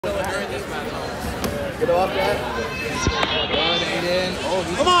Get off that. Good, Aidan. Oh,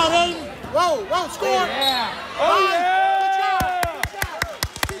 come on, Aidan. Whoa, whoa, score. Yeah. Oh, yeah.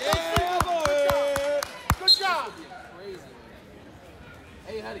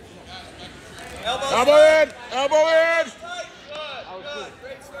 Elbow in! Elbow in! Good.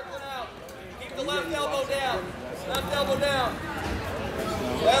 Great circling out. Keep the left elbow down. Left elbow down.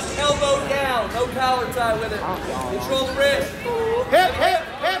 Left elbow down. No collar tie with it. Control the wrist. Hip, hip,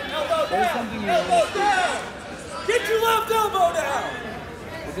 hip. Elbow down. Elbow down. Get your left elbow down.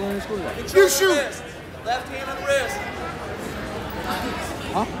 You shoot. Wrist. Left hand on the wrist.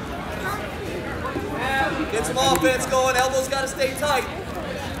 Huh? Get some offense going. Elbow's got to stay tight.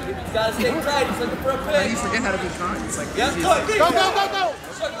 He's got to stay tight. He's looking for a You pitch. forget how to be kind. It's like, Yeah, good. Go, go, go, go.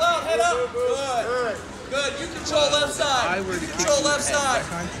 Circle out, head up. Good. Good. You control left side. You control left side.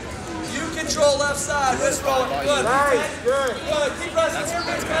 You control left side. Wrist rolling. Good. Nice. Good. Good. Keep pressing. Here,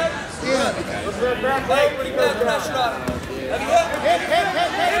 Vince, man. Yeah. Hey, putting that pressure on him. Have you hit? Hit, hit,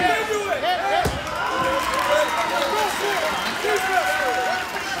 hit, hit, hit. Hit, hit.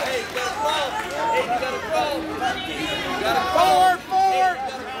 Hey, you gotta crawl. Hey, you gotta crawl. You gotta crawl. Forward, forward. Hey,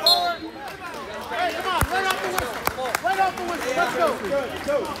 you gotta crawl. Hey, come on. Right off the whistle. Right off the whistle. Let's go.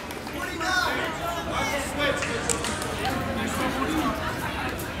 Go.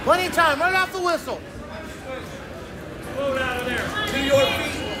 Plenty of time. Right off the whistle. To your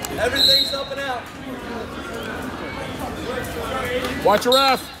feet. Everything's up and out. Watch your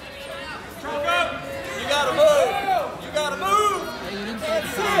ref. You gotta move. You gotta move. You can't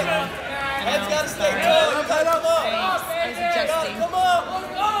sit. Head's gotta stay tall. You gotta come up. You gotta come up.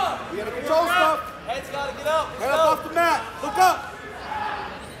 You gotta control stuff. Head's gotta get up. Head up off the mat. Look up.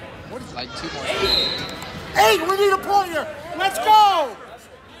 what is like 2 more? Hey, we need a pointer. Let's go.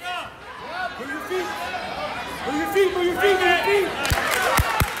 Move your feet. Move your feet. Move your feet. Move your feet.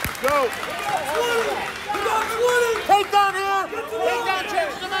 Go. Take down here. Take down.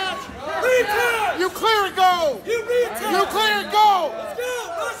 Change the match. You clear and go. You clear and go. Let's go.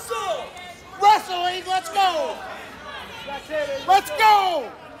 Wrestle. Wrestle, Aidan. Let's go. Let's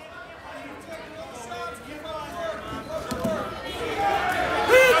go.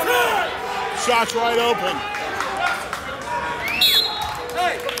 Shot's wide open.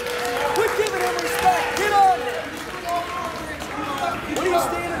 Hey, quit giving him respect. Get on there. What are you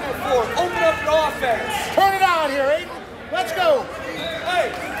standing there for? Open up your offense. Turn it on here, Aidan. Let's go. Hey,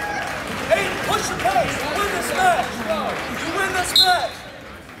 push your pace. You win this match. You win this match.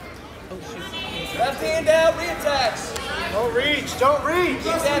 Left hand down, reattacks. Don't reach. Don't reach.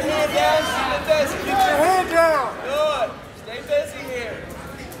 Keep that hand down, keep it busy. Keep your hand down. Good. Stay busy here.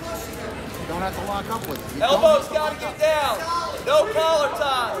 You don't have to lock up with it. Elbows got to get down. No collar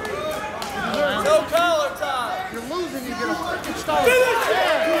tie. No collar tie. You're losing. You get a freaking start. You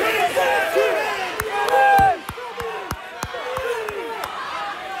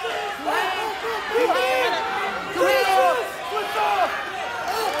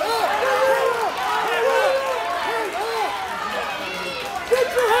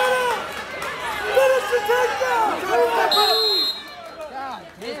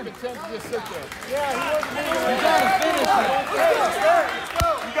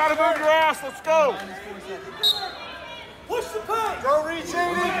gotta move your ass. Let's go. Push the pace. Don't reach,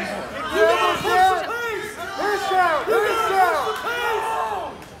 Aidan. You got to push the pace. Wrist down. Wrist down.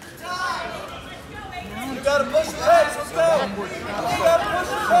 You got to push the pace. Let's go. You got to push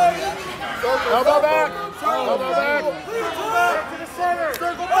the pace. Elbow back. Elbow back. Circle back to the center.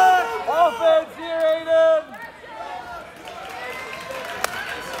 Circle back. Offense here, Aidan.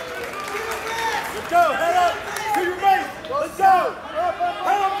 Let's go. Head up to your base. Let's go.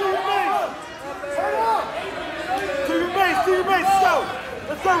 Head up to your base. Head up. To your base. To your base. Let's go.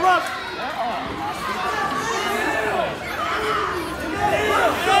 Let's go, Russ.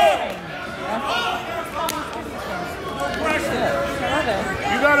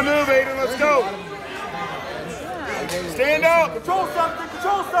 You gotta move, Aidan. Let's go. Stand up. Control something.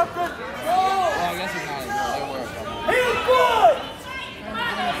 Control something. Well, I guess he's not. They were. He's good.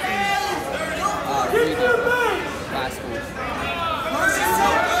 Keep your base. Last school.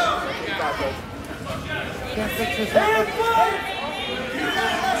 Can't fix this. Hands good.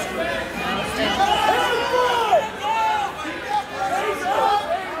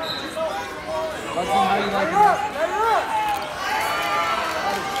 Let's see how you like it.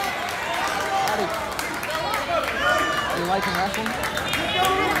 Are you liking wrestling?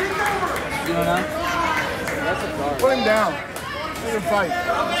 You don't know? That's a guard. Put him down. Let him fight.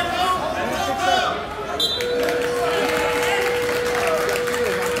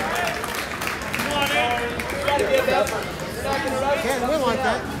 Can't win like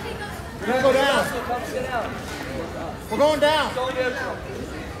that. We're gonna go down. We're going down.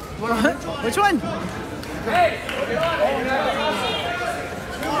 Which one? Hey!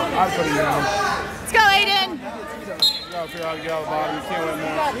 I'll put it down. Let's go, Aidan. You gotta figure out how to get out of the bottom. You can't win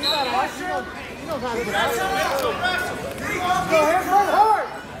that. He knows how to get out. Go hands hard.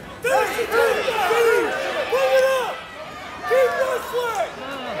 Finish it. Bring it up. Keep wrestling.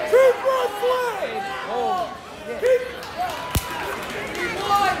 Keep wrestling. Keep.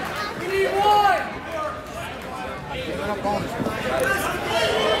 We need one!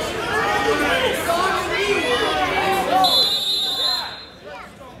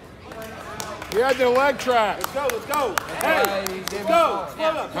 We had the leg trap. Let's go. Let's go. Hey, let's go.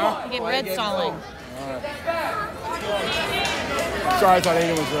 Huh? Get red stalling. Sorry, I thought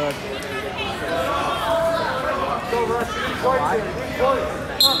Aidan was red. Go, Rush.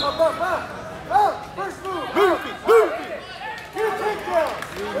 Up. First move. Move. Get a takedown.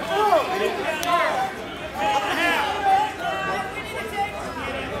 Let's go.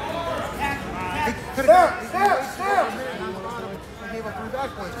 Step.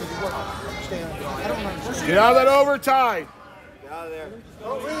 Get out of that overtime. Get out of there.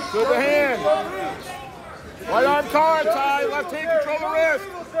 Good the hand. Right arm collar tie. Left hand control the wrist.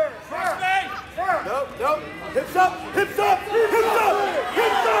 Nope. Hips up. Let's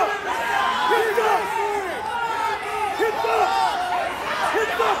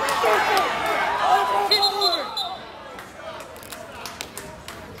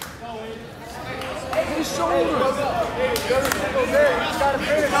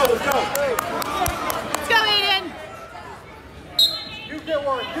go, Aidan. You get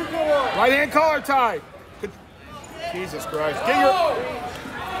one. Right hand collar tie. Jesus Christ. Get your.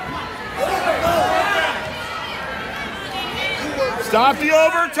 Stop the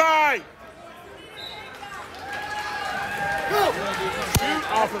overtime. Shoot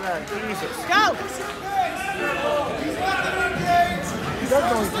off of that. Jesus. Go.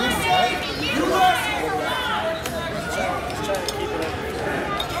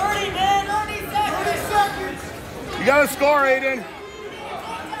 You got to score, Aidan.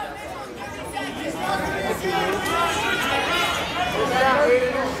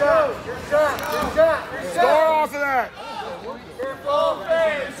 Score off of that. Get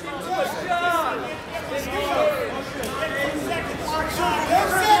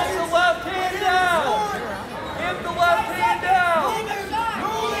the left hand down. Get the left hand down.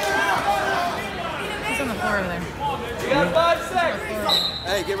 He's on the floor over there. You got 5 seconds.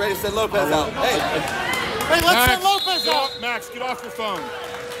 Hey, get ready to send Lopez out. Hey, Hey, let's send Lopez out. Max, get off your phone.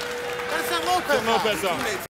 Let's send Lopez out. Send Lopez out.